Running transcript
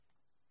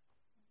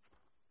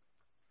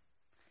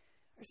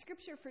Our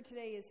scripture for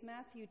today is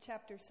Matthew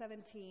chapter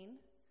 17,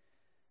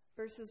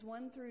 verses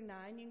 1 through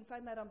 9. You can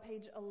find that on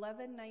page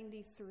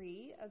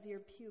 1193 of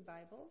your Pew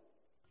Bible.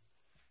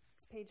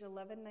 It's page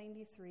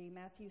 1193,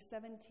 Matthew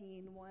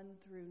 17, 1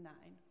 through 9.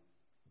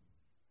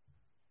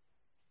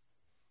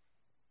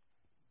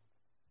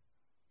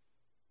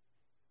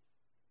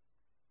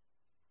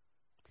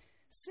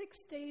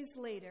 6 days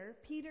later,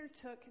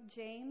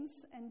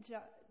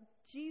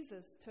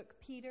 Jesus took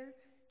Peter,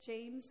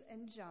 James,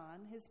 and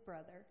John, his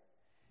brother,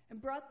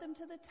 and brought them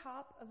to the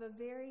top of a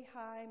very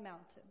high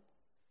mountain.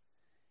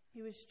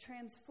 He was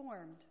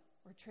transformed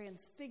or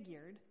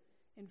transfigured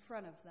in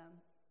front of them.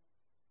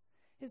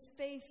 His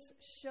face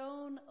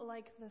shone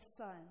like the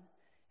sun,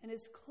 and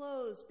his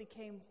clothes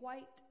became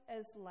white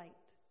as light.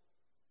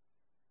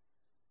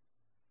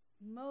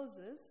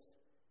 Moses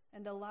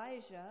and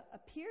Elijah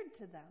appeared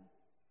to them,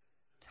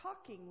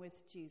 talking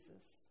with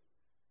Jesus.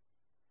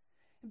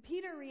 And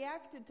Peter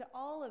reacted to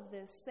all of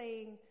this,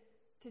 saying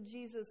to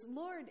Jesus,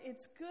 "Lord,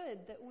 it's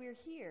good that we're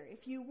here.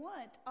 If you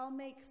want, I'll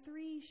make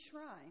 3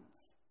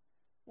 shrines,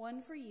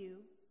 one for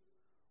you,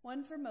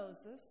 one for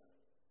Moses,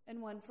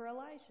 and one for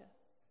Elijah."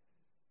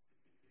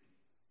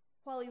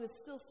 While he was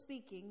still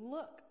speaking,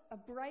 look, a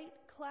bright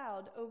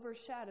cloud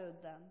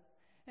overshadowed them,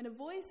 and a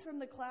voice from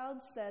the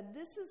cloud said,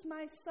 "This is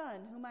my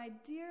son, whom I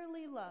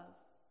dearly love.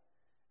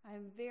 I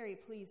am very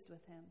pleased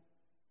with him.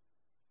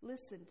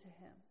 Listen to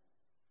him."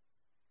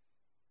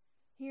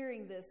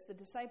 Hearing this, the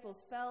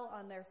disciples fell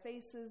on their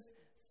faces,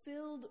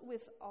 filled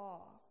with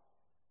awe.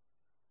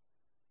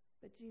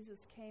 But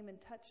Jesus came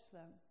and touched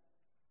them.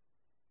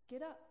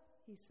 "Get up,"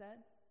 he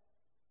said.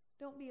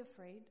 "Don't be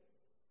afraid."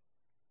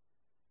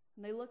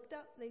 When they looked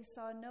up, they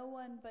saw no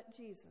one but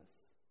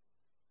Jesus.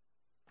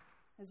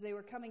 As they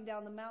were coming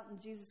down the mountain,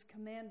 Jesus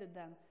commanded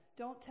them,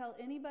 "Don't tell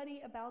anybody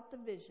about the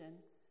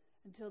vision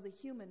until the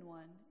human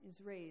one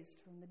is raised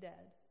from the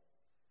dead."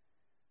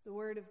 The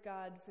word of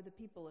God for the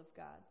people of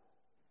God.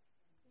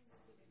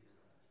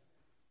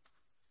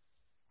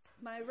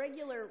 My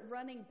regular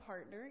running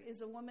partner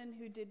is a woman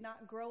who did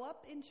not grow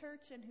up in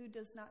church and who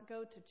does not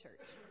go to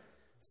church.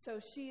 So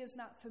she is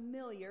not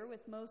familiar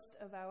with most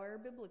of our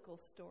biblical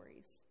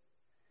stories.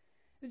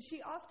 And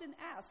she often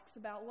asks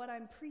about what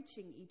I'm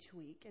preaching each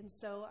week, and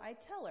so I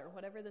tell her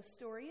whatever the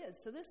story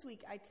is. So this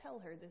week I tell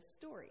her this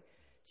story.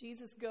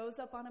 Jesus goes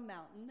up on a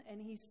mountain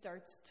and he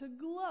starts to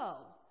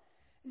glow.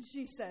 And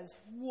she says,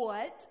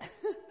 "What?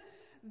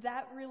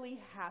 That really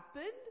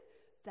happened?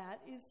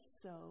 That is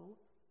so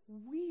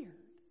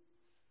weird."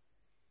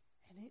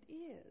 And it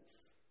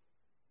is.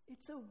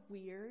 It's a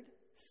weird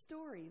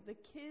story. The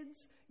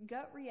kids'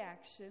 gut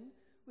reaction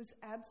was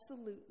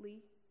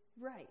absolutely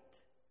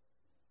right.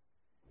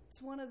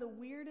 It's one of the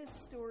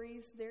weirdest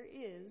stories there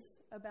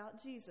is about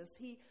Jesus.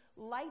 He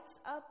lights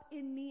up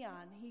in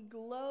neon. He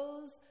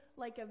glows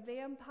like a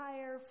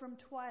vampire from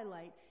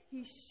Twilight.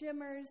 He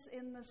shimmers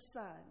in the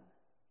sun.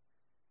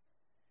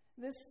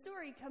 This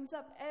story comes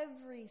up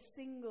every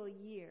single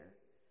year,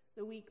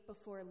 the week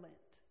before Lent.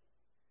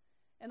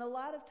 And a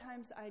lot of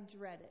times I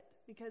dread it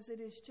because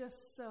it is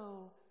just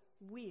so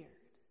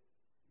weird.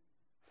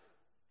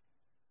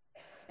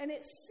 And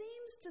it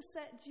seems to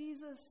set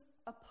Jesus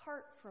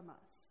apart from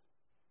us.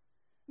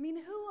 I mean,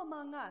 who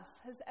among us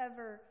has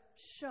ever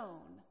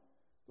shone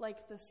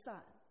like the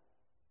sun?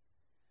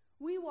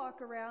 We walk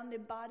around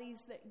in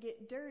bodies that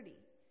get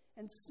dirty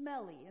and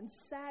smelly and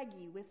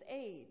saggy with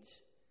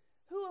age.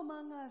 Who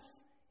among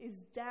us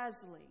is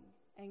dazzling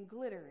and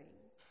glittering?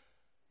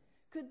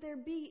 Could there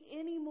be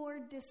any more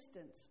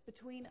distance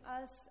between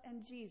us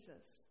and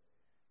Jesus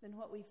than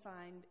what we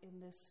find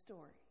in this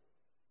story?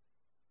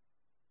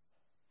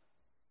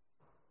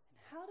 And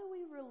how do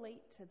we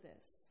relate to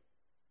this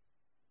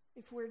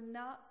if we're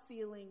not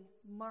feeling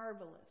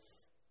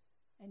marvelous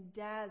and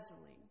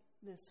dazzling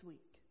this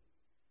week?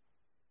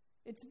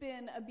 It's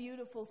been a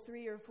beautiful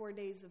 3 or 4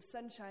 days of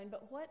sunshine,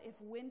 but what if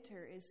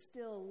winter is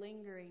still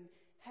lingering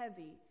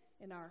heavy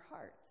in our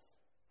hearts?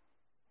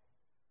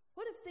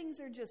 What if things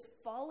are just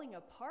falling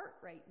apart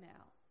right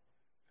now?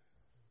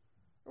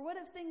 Or what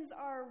if things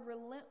are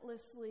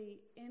relentlessly,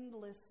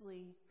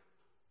 endlessly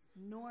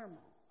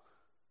normal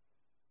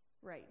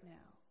right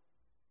now?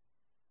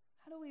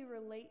 How do we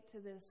relate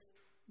to this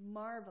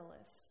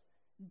marvelous,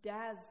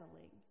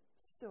 dazzling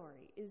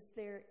story? Is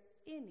there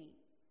any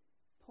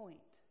point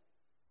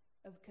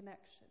of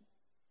connection?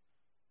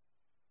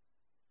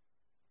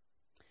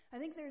 I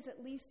think there's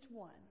at least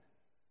one.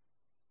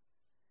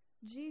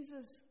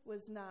 Jesus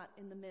was not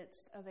in the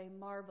midst of a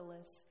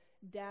marvelous,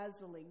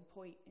 dazzling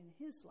point in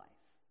his life.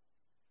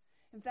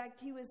 In fact,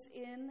 he was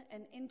in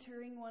and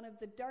entering one of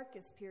the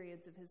darkest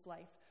periods of his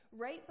life.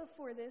 Right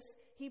before this,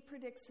 he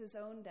predicts his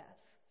own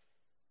death.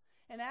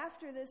 And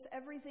after this,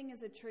 everything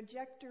is a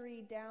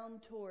trajectory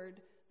down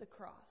toward the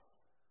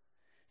cross.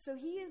 So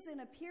he is in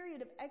a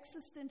period of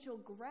existential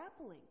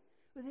grappling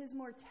with his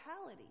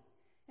mortality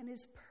and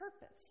his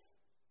purpose.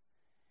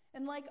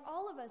 And like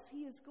all of us,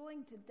 he is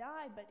going to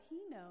die, but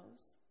he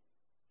knows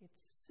it's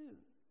soon.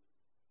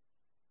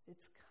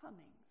 It's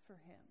coming for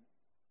him.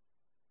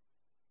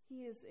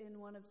 he is in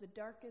one of the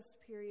darkest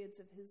periods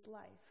of his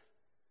life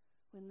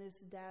when this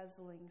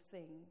dazzling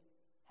thing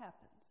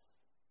happens.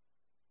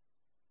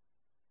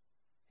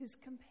 His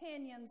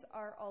companions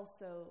are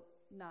also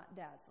not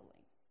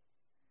dazzling.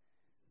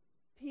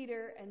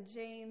 Peter and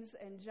James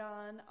and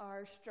John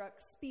are struck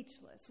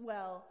speechless.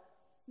 Well,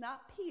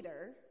 not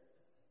Peter.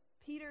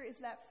 Peter is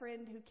that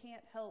friend who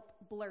can't help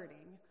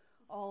blurting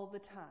all the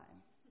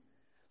time.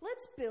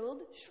 Let's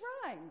build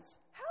shrines,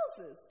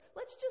 houses.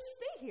 Let's just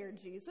stay here,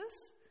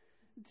 Jesus.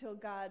 Until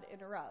God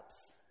interrupts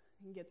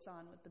and gets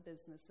on with the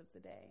business of the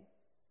day.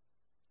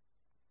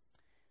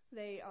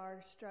 They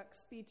are struck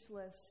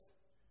speechless.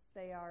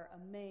 They are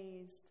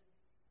amazed.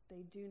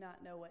 They do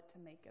not know what to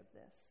make of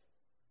this.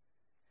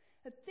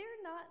 But they're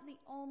not the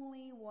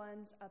only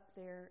ones up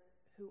there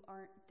who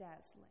aren't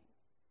dazzling.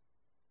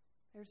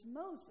 There's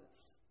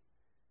Moses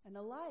and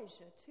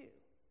Elijah too,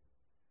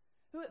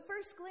 who at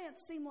first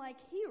glance seem like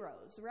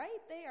heroes,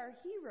 right? They are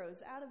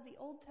heroes out of the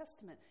Old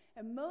Testament.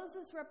 And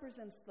Moses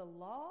represents the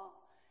law,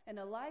 and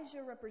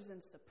Elijah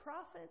represents the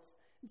prophets.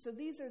 And so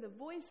these are the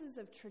voices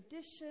of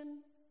tradition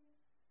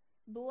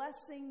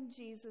blessing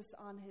Jesus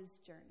on his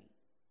journey.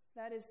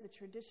 That is the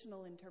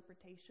traditional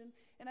interpretation,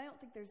 and I don't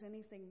think there's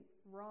anything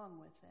wrong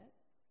with it.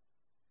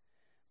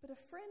 But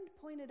a friend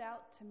pointed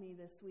out to me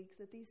this week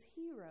that these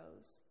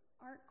heroes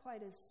aren't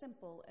quite as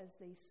simple as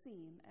they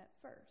seem at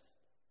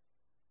first.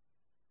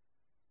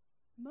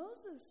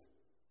 Moses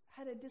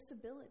had a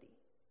disability.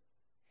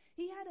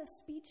 He had a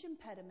speech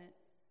impediment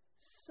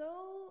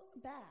so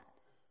bad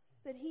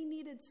that he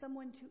needed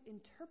someone to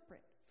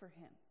interpret for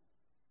him.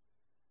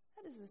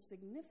 That is a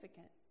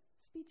significant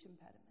speech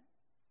impediment.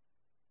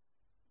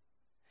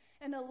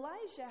 And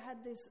Elijah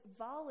had this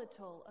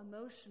volatile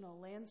emotional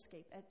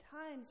landscape. At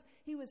times,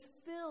 he was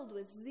filled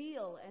with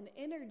zeal and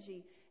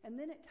energy, and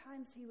then at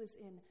times he was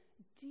in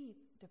deep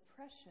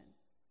depression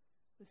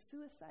with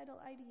suicidal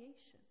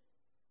ideation.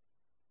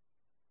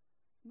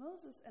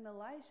 Moses and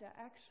Elijah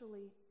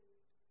actually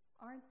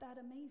aren't that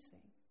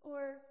amazing.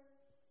 Or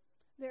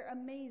they're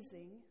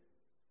amazing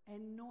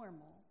and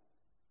normal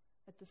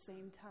at the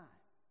same time.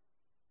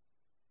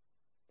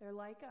 They're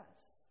like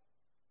us.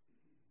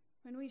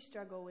 When we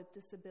struggle with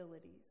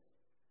disabilities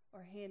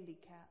or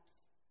handicaps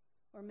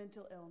or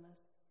mental illness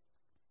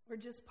or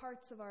just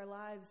parts of our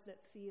lives that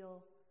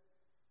feel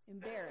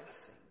embarrassing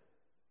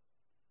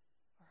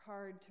or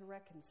hard to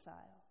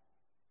reconcile,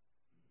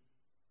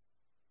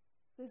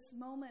 this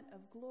moment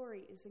of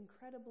glory is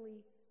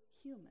incredibly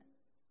human.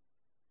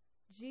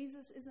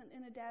 Jesus isn't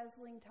in a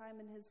dazzling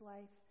time in his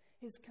life.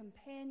 His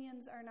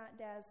companions are not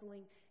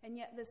dazzling, and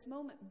yet this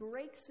moment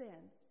breaks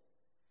in,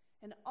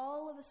 and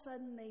all of a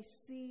sudden they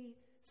see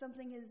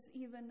something is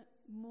even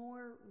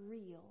more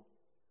real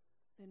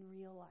than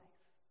real life.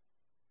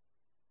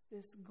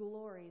 This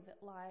glory that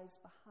lies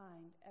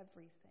behind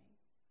everything.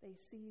 They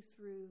see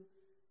through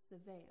the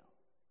veil.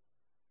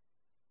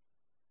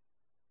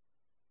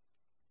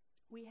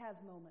 We have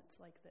moments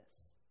like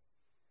this.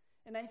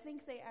 And I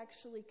think they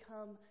actually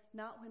come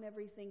not when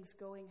everything's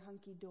going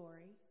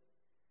hunky-dory,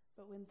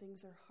 but when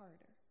things are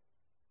harder.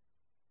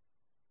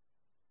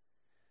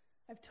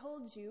 I've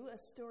told you a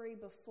story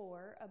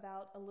before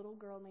about a little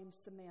girl named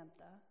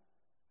Samantha.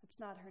 It's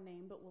not her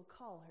name, but we'll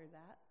call her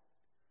that.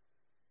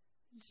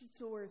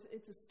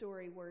 It's a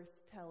story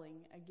worth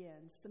telling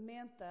again.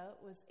 Samantha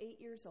was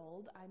 8 years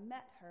old. I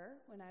met her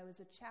when I was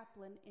a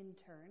chaplain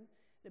intern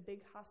at a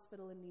big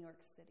hospital in New York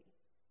City.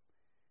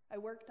 I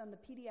worked on the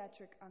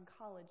pediatric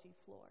oncology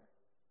floor,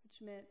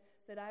 which meant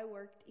that I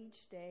worked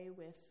each day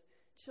with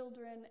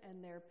children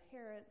and their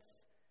parents,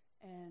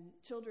 and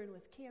children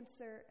with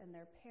cancer and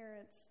their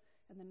parents,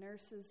 and the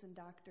nurses and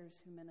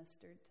doctors who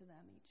ministered to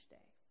them each day.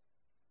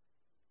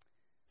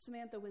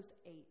 Samantha was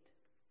 8.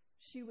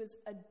 She was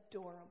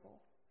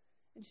adorable,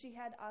 and she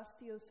had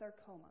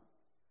osteosarcoma,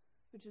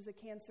 which is a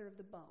cancer of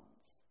the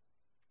bones.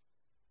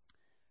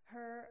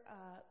 Her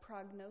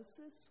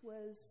prognosis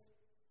was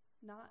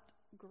not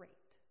great.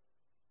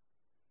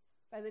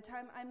 By the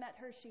time I met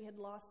her, she had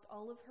lost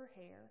all of her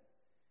hair,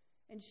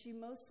 and she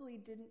mostly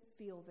didn't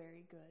feel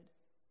very good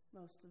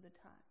most of the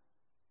time.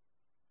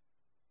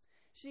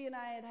 She and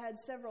I had had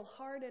several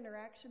hard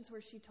interactions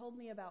where she told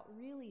me about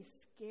really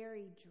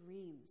scary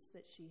dreams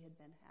that she had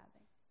been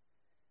having.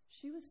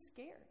 She was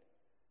scared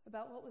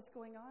about what was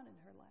going on in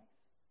her life.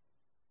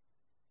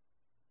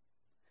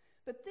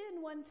 But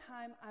then one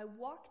time I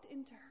walked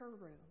into her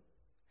room,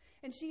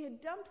 and she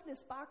had dumped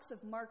this box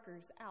of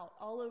markers out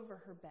all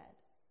over her bed.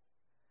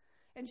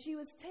 And she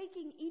was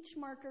taking each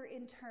marker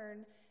in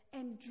turn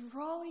and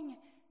drawing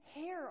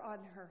hair on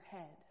her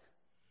head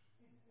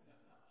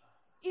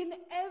in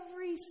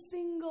every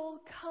single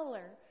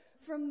color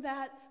from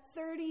that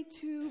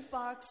 32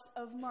 box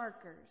of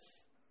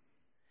markers.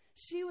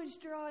 She was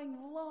drawing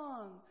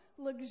long,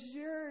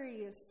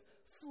 luxurious,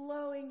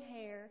 flowing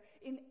hair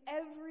in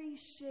every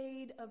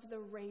shade of the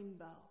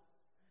rainbow,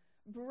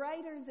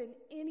 brighter than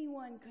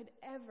anyone could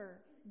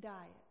ever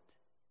dye it.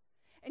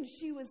 And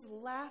she was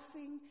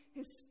laughing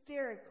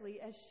hysterically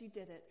as she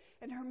did it.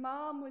 And her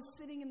mom was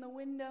sitting in the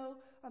window,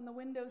 on the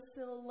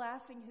windowsill,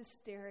 laughing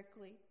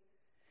hysterically.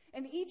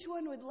 And each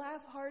one would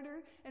laugh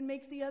harder and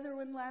make the other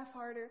one laugh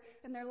harder,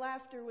 and their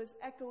laughter was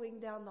echoing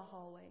down the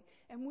hallway.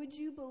 And would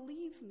you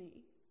believe me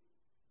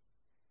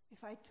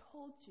if I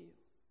told you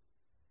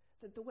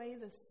that the way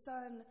the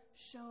sun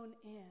shone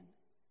in,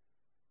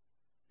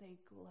 they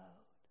glowed?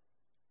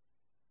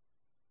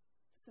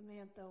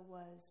 Samantha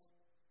was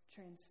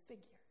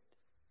transfigured.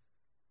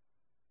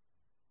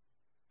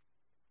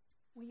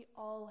 We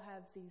all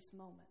have these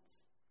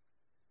moments,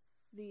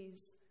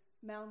 these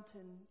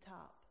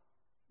mountaintop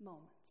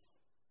moments.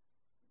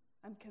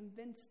 I'm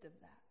convinced of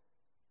that.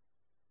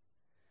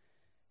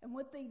 And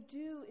what they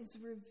do is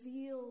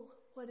reveal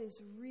what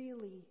is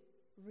really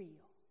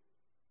real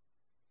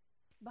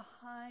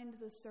behind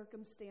the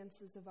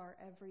circumstances of our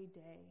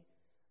everyday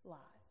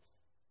lives.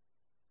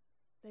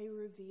 They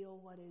reveal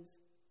what is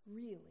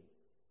really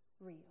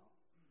real.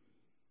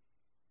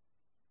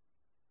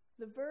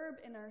 The verb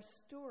in our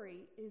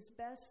story is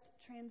best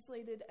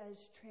translated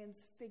as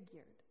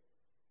transfigured,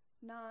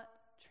 not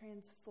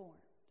transformed.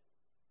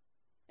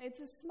 It's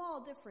a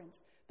small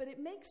difference, but it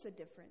makes a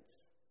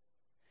difference.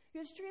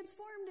 Because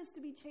transformed is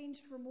to be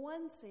changed from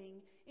one thing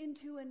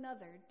into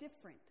another,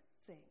 different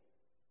thing.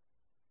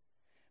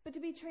 But to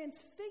be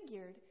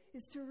transfigured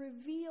is to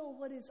reveal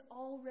what is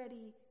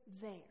already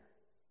there.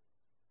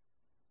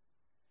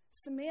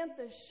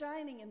 Samantha's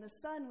shining in the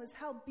sun was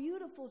how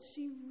beautiful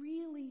she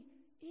really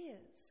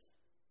is.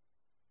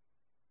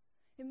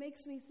 It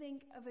makes me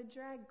think of a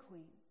drag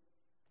queen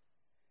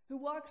who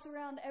walks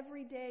around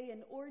every day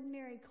in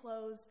ordinary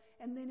clothes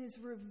and then is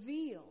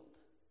revealed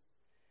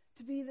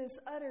to be this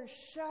utter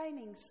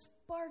shining,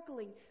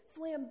 sparkling,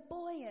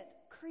 flamboyant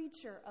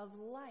creature of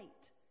light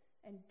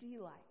and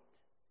delight.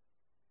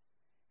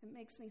 It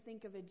makes me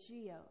think of a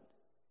geode,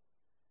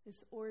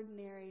 this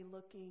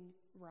ordinary-looking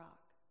rock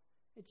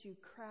that you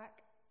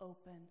crack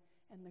open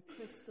and the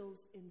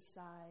crystals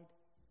inside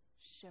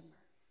shimmer.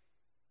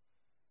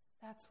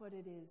 That's what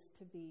it is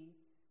to be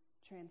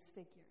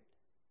transfigured.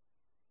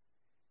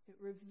 It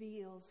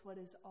reveals what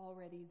is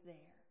already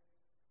there.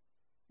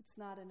 It's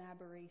not an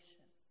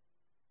aberration.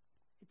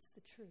 It's the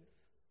truth.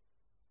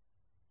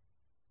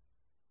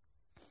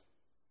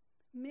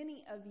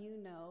 Many of you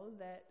know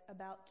that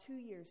about 2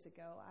 years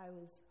ago, I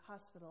was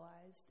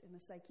hospitalized in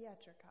a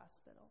psychiatric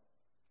hospital.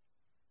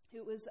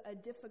 It was a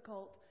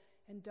difficult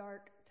and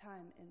dark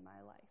time in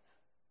my life.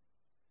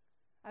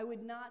 I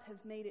would not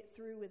have made it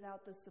through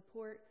without the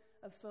support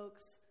of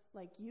folks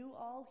like you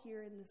all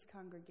here in this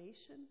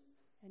congregation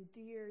and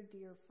dear,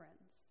 dear friends.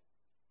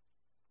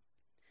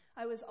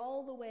 I was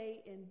all the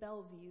way in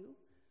Bellevue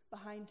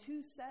behind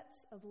 2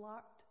 sets of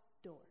locked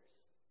doors.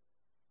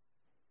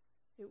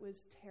 It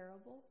was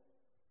terrible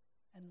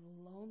and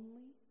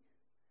lonely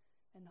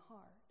and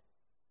hard.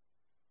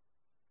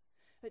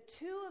 But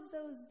 2 of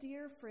those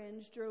dear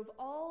friends drove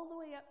all the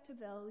way up to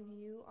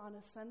Bellevue on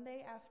a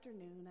Sunday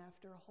afternoon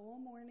after a whole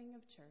morning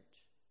of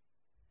church.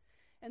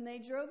 And they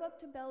drove up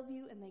to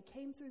Bellevue and they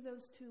came through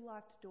those 2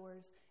 locked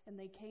doors and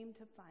they came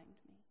to find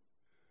me.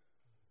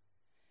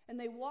 And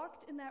they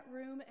walked in that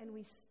room and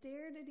we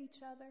stared at each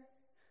other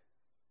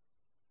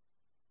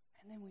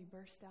and then we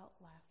burst out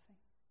laughing.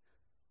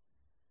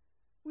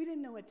 We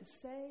didn't know what to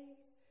say.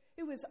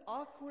 It was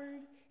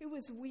awkward. It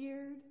was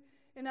weird.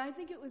 And I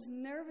think it was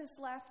nervous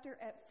laughter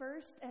at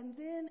first, and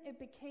then it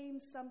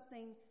became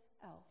something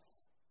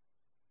else.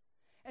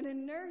 And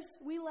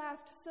we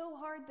laughed so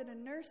hard that a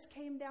nurse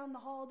came down the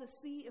hall to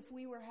see if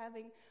we were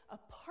having a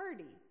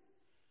party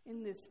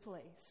in this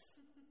place.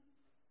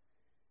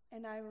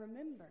 And I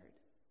remembered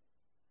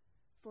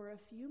for a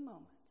few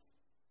moments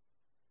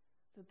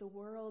that the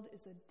world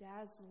is a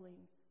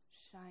dazzling,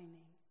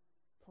 shining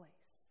place.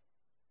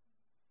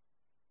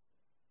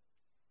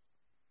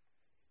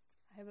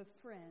 I have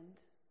a friend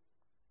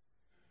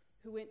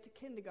who went to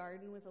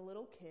kindergarten with a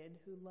little kid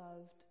who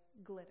loved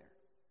glitter.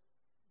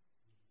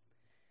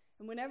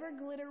 And whenever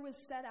glitter was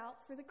set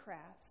out for the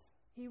crafts,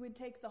 he would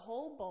take the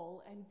whole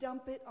bowl and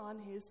dump it on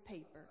his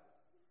paper.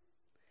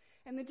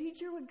 And the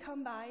teacher would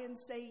come by and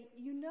say,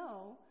 "You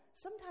know,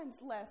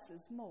 sometimes less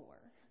is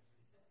more."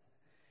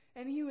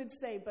 And he would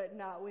say, "But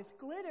not with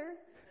glitter."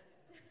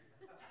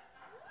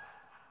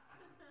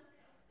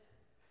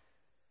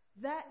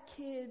 That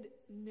kid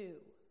knew.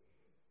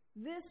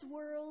 This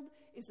world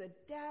is a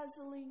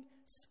dazzling,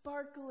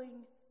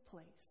 sparkling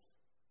place.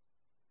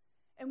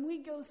 And we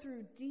go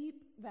through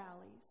deep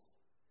valleys,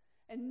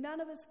 and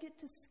none of us get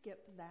to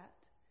skip that.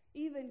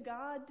 Even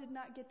God did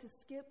not get to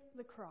skip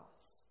the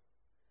cross.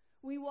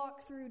 We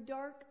walk through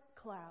dark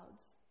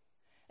clouds,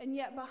 and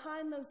yet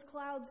behind those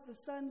clouds the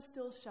sun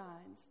still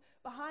shines.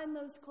 Behind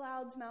those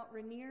clouds Mount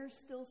Rainier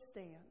still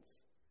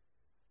stands.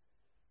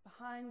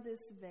 Behind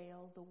this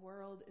veil the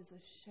world is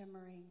a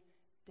shimmering,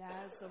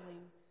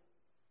 dazzling,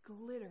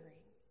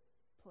 glittering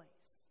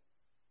place.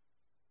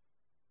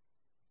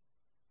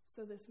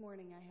 So this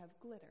morning I have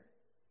glitter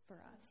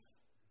for us.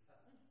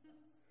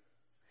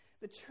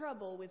 The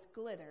trouble with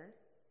glitter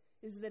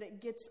is that it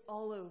gets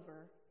all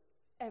over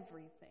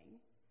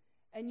everything,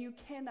 and you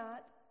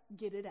cannot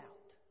get it out.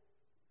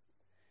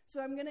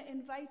 So I'm going to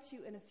invite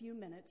you in a few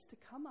minutes to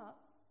come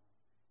up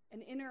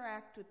and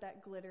interact with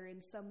that glitter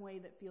in some way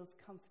that feels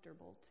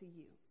comfortable to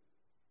you.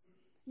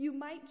 You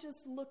might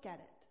just look at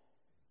it.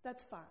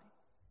 That's fine.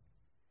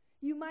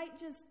 You might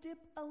just dip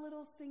a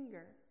little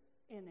finger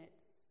in it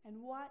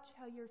and watch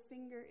how your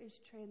finger is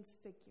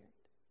transfigured.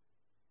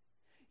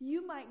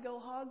 You might go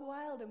hog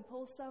wild and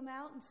pull some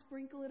out and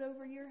sprinkle it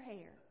over your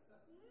hair.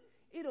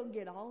 It'll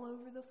get all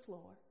over the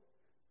floor.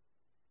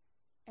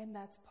 And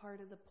that's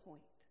part of the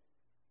point.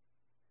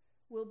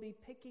 We'll be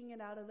picking it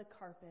out of the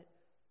carpet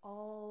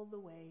all the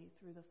way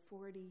through the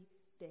 40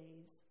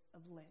 days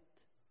of Lent.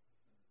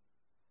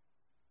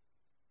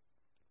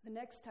 The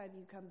next time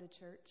you come to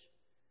church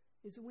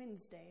is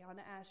Wednesday, on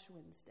Ash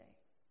Wednesday.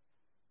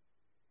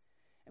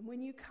 And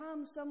when you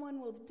come, someone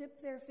will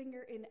dip their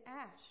finger in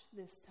ash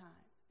this time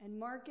and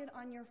mark it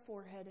on your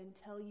forehead and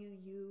tell you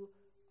you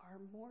are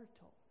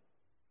mortal.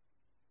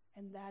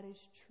 And that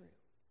is true.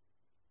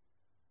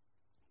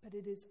 But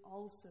it is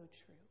also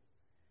true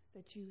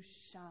that you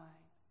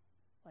shine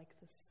like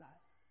the sun.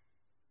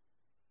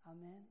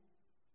 Amen.